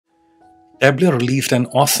Tableau released an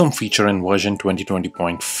awesome feature in version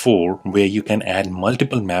 2020.4 where you can add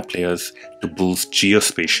multiple map layers to boost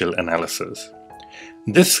geospatial analysis.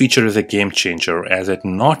 This feature is a game changer as it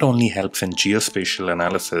not only helps in geospatial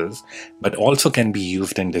analysis but also can be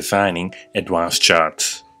used in designing advanced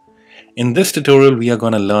charts. In this tutorial, we are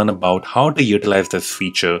going to learn about how to utilize this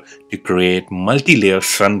feature to create multi-layer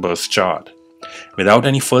sunburst chart. Without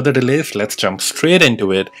any further delays, let's jump straight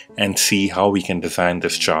into it and see how we can design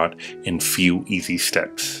this chart in few easy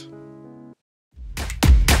steps.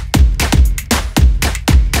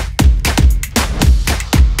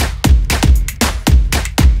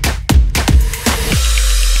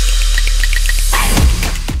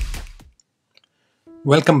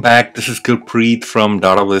 Welcome back, this is Gurpreet from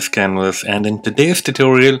DataVis Canvas, and in today's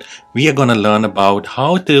tutorial we are going to learn about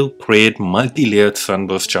how to create multi-layered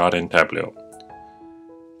sunburst chart in Tableau.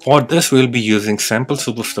 For this we'll be using sample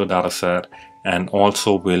superstore dataset, and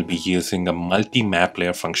also we'll be using a multi-map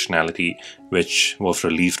layer functionality which was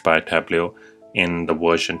released by Tableau in the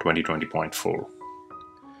version 2020.4.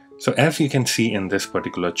 So as you can see in this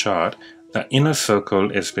particular chart, the inner circle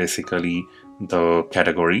is basically the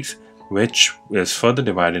categories, which is further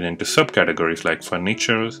divided into subcategories like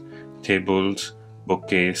furnitures, tables,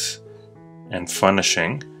 bookcase, and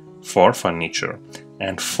furnishing for furniture.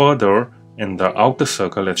 And further in the outer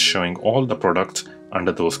circle, it's showing all the products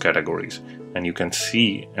under those categories. And you can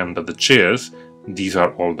see under the chairs, these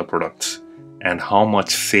are all the products and how much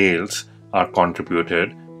sales are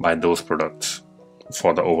contributed by those products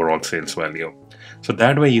for the overall sales value. So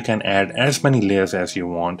that way you can add as many layers as you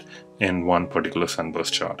want in one particular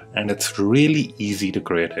sunburst chart, and it's really easy to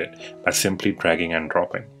create it by simply dragging and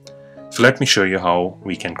dropping. So let me show you how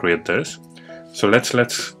we can create this. So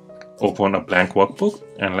let's open a blank workbook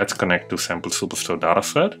and let's connect to sample superstore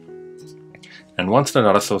dataset. And once the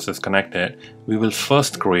data source is connected, we will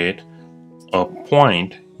first create a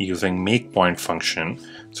point using make point function.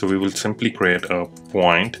 So we will simply create a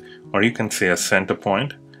point, or you can say a center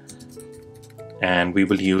point, and we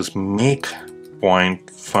will use make point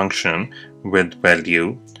function with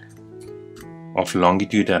value of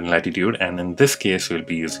longitude and latitude, and in this case we'll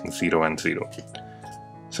be using 0 and 0.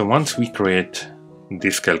 So once we create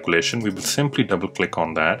this calculation, we will simply double click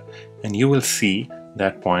on that and you will see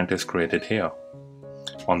that point is created here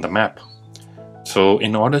on the map. So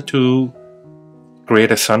in order to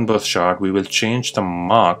create a sunburst chart, we will change the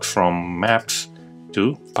marks from maps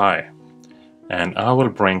to pie, and I will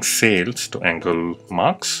bring sales to angle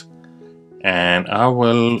marks, and I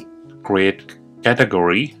will create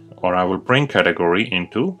category, or I will bring category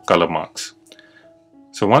into color marks.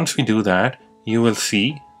 So once we do that, you will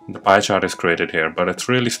see the pie chart is created here, but it's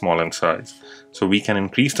really small in size. So we can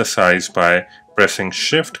increase the size by pressing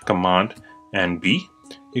Shift, Command, and B.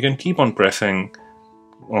 You can keep on pressing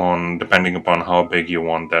on depending upon how big you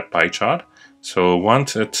want that pie chart. So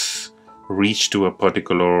once it's reached to a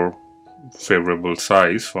particular favorable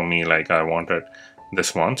size for me, like I wanted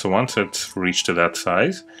this one, so once it's reached to that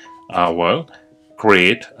size, I will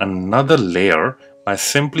create another layer by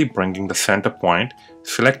simply bringing the center point,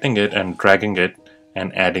 selecting it and dragging it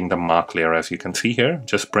and adding the mark layer. As you can see here,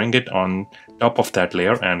 just bring it on top of that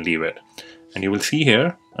layer and leave it, and you will see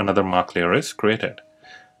here another mark layer is created.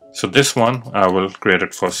 So this one I will create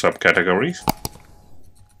it for subcategories,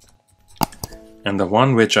 and the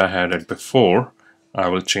one which I had it before, I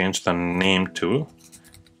will change the name to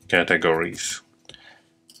categories,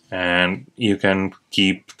 and you can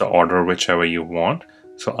keep the order whichever you want.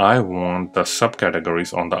 So I want the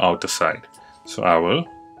subcategories on the outer side, so I will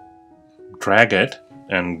drag it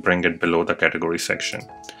and bring it below the category section.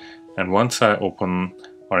 And once I open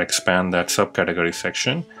or expand that subcategory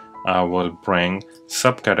section, I will bring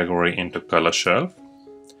subcategory into color shelf,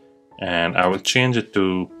 and I will change it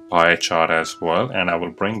to pie chart as well, and I will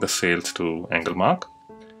bring the sales to angle mark,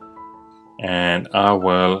 and I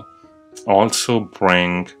will also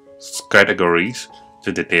bring categories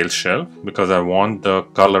to detail shelf because I want the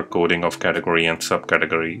color coding of category and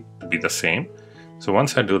subcategory to be the same. So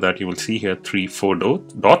once I do that, you will see here 4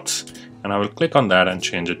 dots, and I will click on that and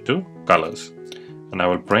change it to colors, and I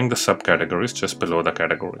will bring the subcategories just below the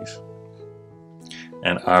categories,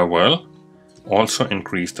 and I will also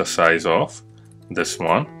increase the size of this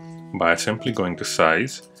one by simply going to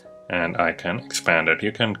size, and I can expand it.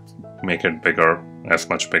 You can make it bigger, as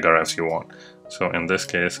much bigger as you want. So in this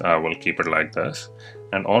case I will keep it like this,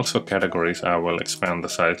 and also categories I will expand the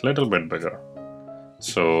size a little bit bigger,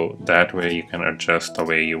 so that way you can adjust the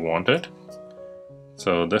way you want it.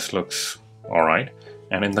 So this looks alright.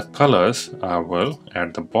 And in the colors I will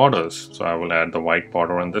add the borders, so I will add the white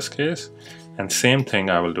border in this case, and same thing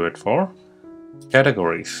I will do it for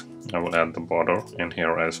categories. I will add the border in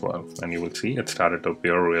here as well, and you will see it started to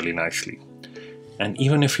appear really nicely. And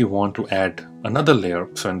even if you want to add another layer,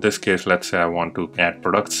 so in this case, let's say I want to add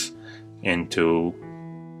products into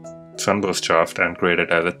Sunburst chart and create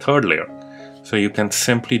it as a third layer. So you can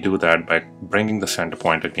simply do that by bringing the center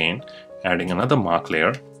point again, adding another mark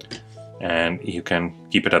layer, and you can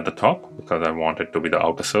keep it at the top because I want it to be the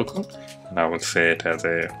outer circle, and I will say it as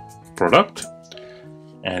a product.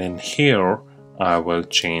 And in here I will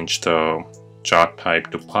change the chart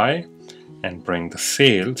type to pie and bring the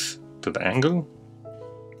sales to the angle,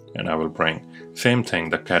 and I will bring same thing,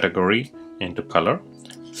 the category into color,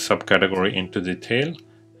 subcategory into detail,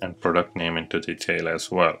 and product name into detail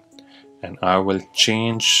as well. And I will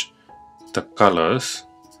change the colors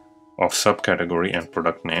of subcategory and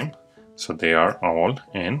product name so they are all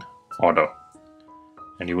in order.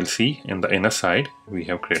 And you will see in the inner side we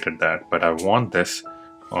have created that, but I want this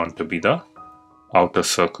one to be the outer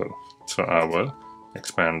circle. So I will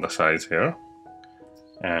expand the size here,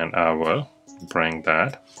 and I will bring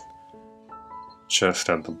that just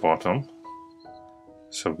at the bottom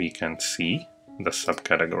so we can see the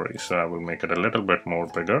subcategory. So I will make it a little bit more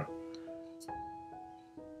bigger,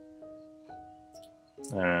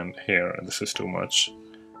 and here this is too much,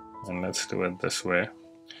 and let's do it this way.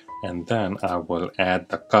 And then I will add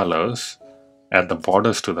the colors, add the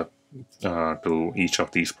borders to the to each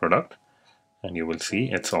of these products, and you will see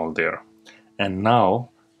it's all there. And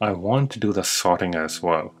now I want to do the sorting as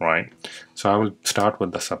well, right? So I will start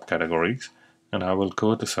with the subcategories, and I will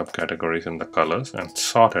go to subcategories in the colors and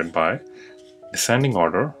sort it by descending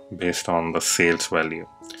order based on the sales value.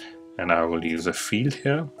 And I will use a field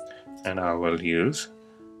here, and I will use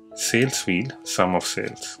sales field, sum of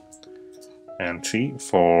sales. And see,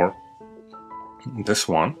 for this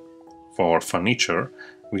one, for furniture,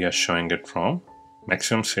 we are showing it from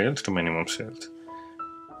maximum sales to minimum sales.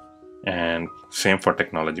 And same for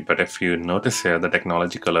technology, but if you notice here, the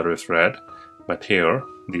technology color is red, but here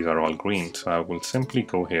these are all green. So I will simply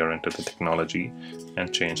go here into the technology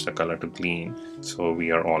and change the color to green, so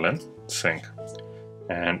we are all in sync.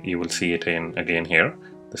 And you will see it in again here.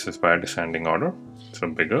 This is by descending order, so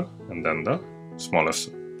bigger, and then the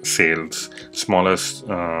smallest sales, smallest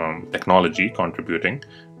technology contributing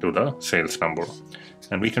to the sales number.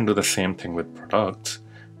 And we can do the same thing with products,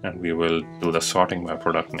 and we will do the sorting by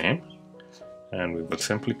product name, and we will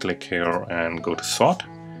simply click here and go to sort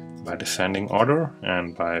by descending order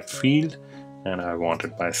and by field, and I want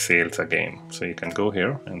it by sales again. So you can go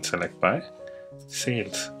here and select by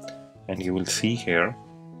sales, and you will see here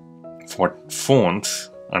for phones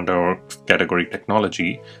under category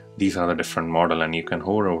technology, these are the different model, and you can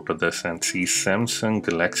hover over to this and see Samsung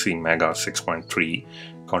Galaxy Mega 6.3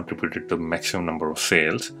 contributed to maximum number of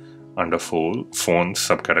sales under phone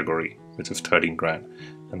subcategory, which is 13 grand.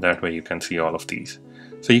 And that way you can see all of these.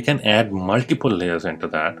 So you can add multiple layers into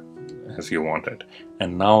that as you want it.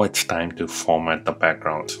 And now it's time to format the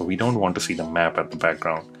background. So we don't want to see the map at the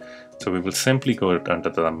background. So we will simply go under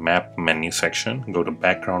the map menu section, go to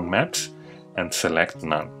background maps and select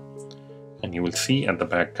none. And you will see at the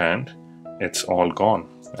back end, it's all gone.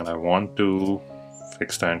 And I want to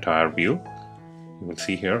fix the entire view. You will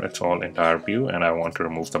see here, it's all entire view, and I want to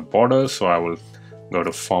remove the borders. So I will go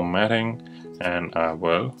to formatting, and I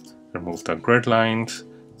will remove the grid lines.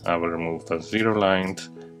 I will remove the zero lines,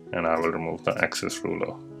 and I will remove the axis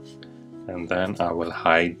ruler. And then I will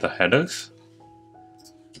hide the headers.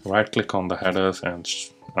 Right click on the headers and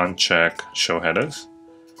uncheck show headers.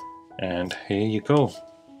 And here you go.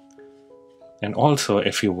 And also,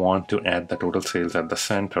 if you want to add the total sales at the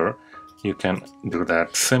center, you can do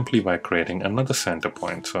that simply by creating another center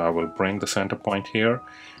point. So I will bring the center point here,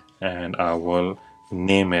 and I will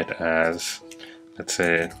name it as, let's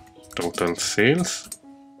say, total sales,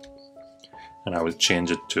 and I will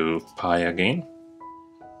change it to pie again.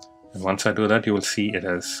 And once I do that, you will see it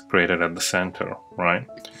has created at the center, right?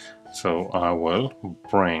 So I will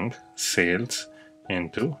bring sales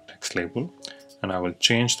into text label, and I will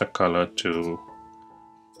change the color to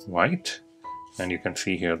white, and you can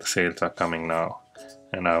see here the sales are coming now.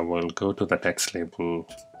 And I will go to the text label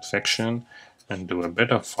section and do a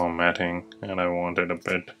bit of formatting, and I want it a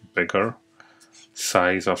bit bigger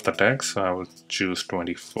size of the text. So I will choose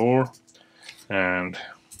 24, and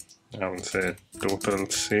I will say total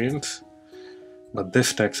sales, but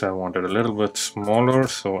this text I wanted a little bit smaller,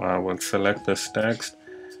 so I will select this text,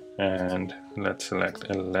 and let's select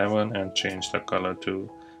 11 and change the color to,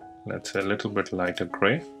 let's say, a little bit lighter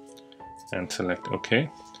gray, and select OK.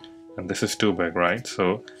 And this is too big, right?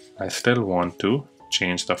 So I still want to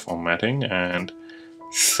change the formatting and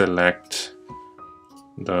select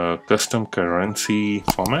the custom currency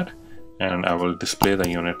format, and I will display the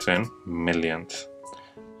units in millions.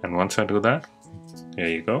 And once I do that, here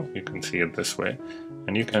you go, you can see it this way,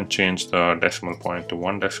 and you can change the decimal point to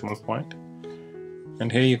 1 decimal point,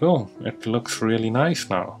 and here you go, it looks really nice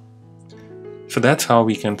now. So that's how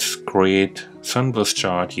we can create Sunburst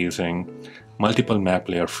chart using multiple map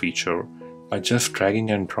layer feature by just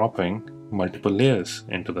dragging and dropping multiple layers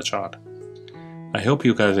into the chart. I hope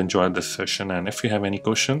you guys enjoyed this session, and if you have any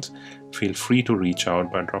questions, feel free to reach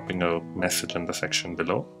out by dropping a message in the section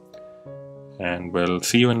below. And we'll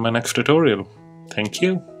see you in my next tutorial. Thank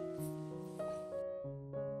you.